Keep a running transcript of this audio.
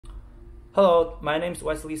Hello, my name is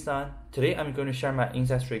Wuyue Sun. Today I'm going to share my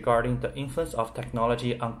insights regarding the influence of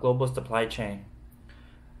technology on global supply chain.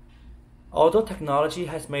 Although technology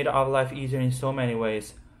has made our life easier in so many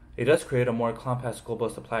ways, it does create a more complex global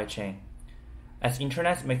supply chain. As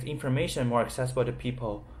internet makes information more accessible to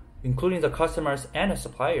people, including the customers and the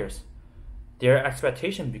suppliers, their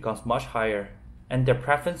expectation becomes much higher and their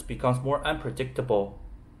preference becomes more unpredictable.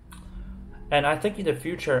 And I think in the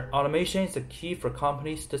future, automation is the key for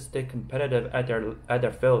companies to stay competitive at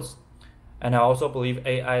their fields. And I also believe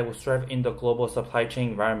AI will thrive in the global supply chain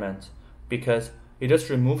environment because it just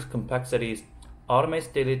removes complexities,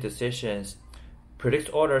 automates daily decisions, predicts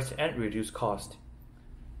orders, and reduces cost.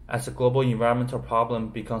 As the global environmental problem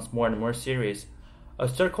becomes more and more serious, a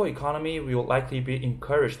circular economy will likely be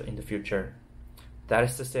encouraged in the future. That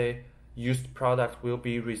is to say, used products will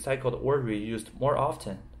be recycled or reused more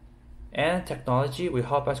often. And technology will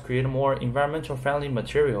help us create more environmental friendly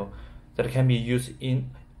material that can be used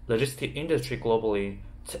in logistics industry globally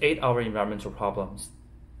to aid our environmental problems.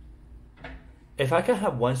 If I can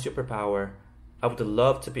have one superpower, I would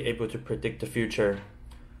love to be able to predict the future.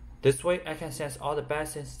 This way I can sense all the bad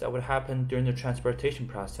things that would happen during the transportation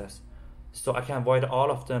process, so I can avoid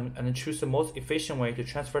all of them and choose the most efficient way to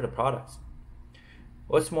transfer the products.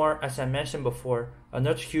 What's more, as I mentioned before,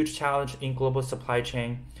 another huge challenge in global supply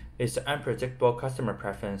chain is the unpredictable customer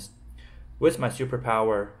preference. With my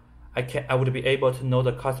superpower, I would be able to know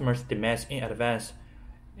the customer's demands in advance,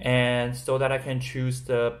 and so that I can choose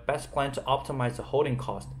the best plan to optimize the holding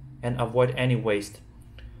cost and avoid any waste.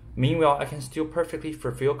 Meanwhile, I can still perfectly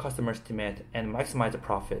fulfill customers' demand and maximize the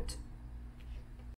profit.